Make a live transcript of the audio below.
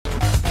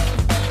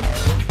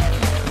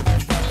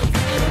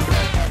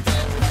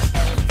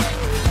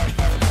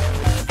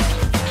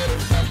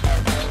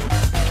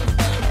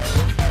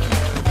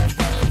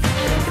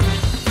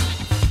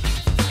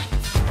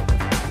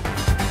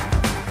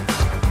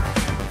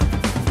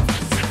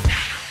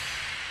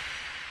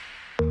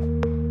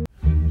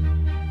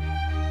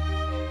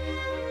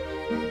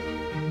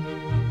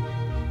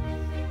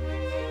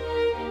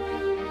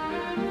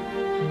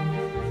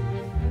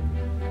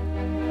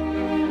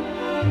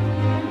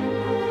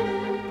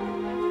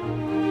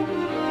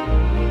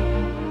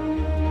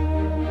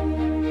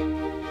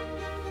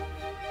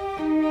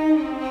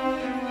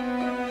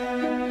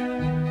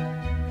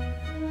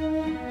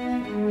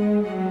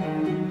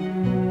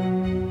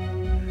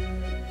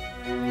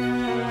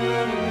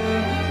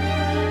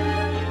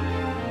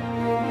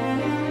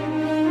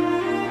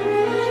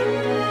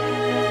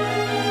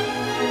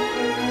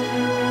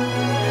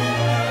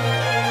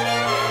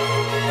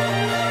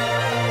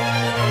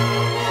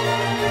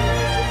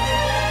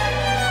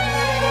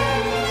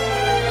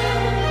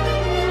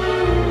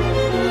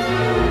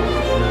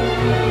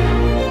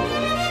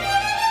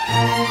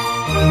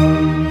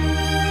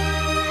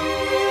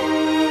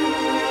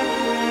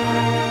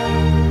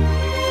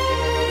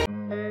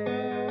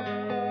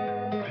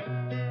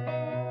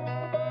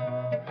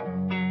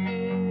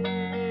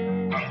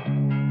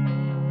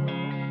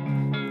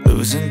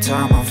Losing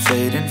time, I'm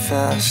fading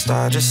fast.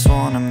 I just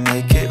wanna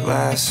make it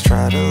last.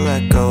 Try to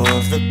let go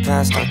of the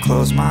past. I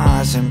close my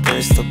eyes,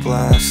 embrace the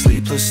blast.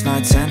 Sleepless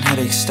nights and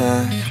headaches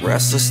stack.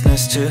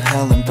 Restlessness to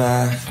hell and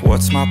back.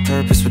 What's my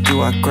purpose, what do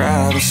I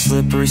grab? A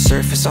slippery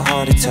surface, a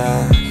heart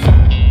attack.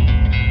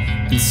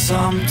 And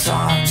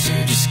sometimes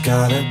you just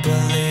gotta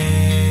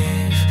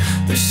believe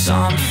there's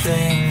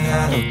something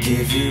that'll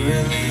give you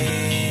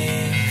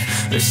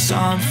relief. There's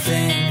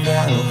something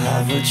that'll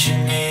have what you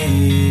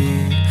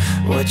need,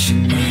 what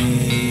you need.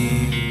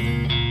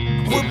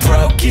 We're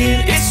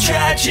broken, it's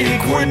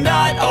tragic, we're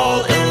not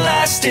all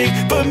elastic,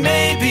 but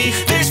maybe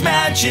there's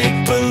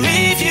magic,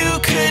 believe you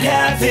could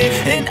have it.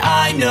 And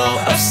I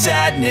know of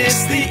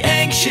sadness, the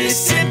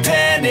anxious and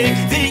panic,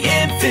 the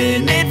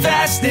infinite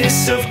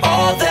vastness of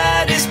all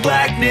that is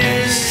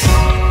blackness.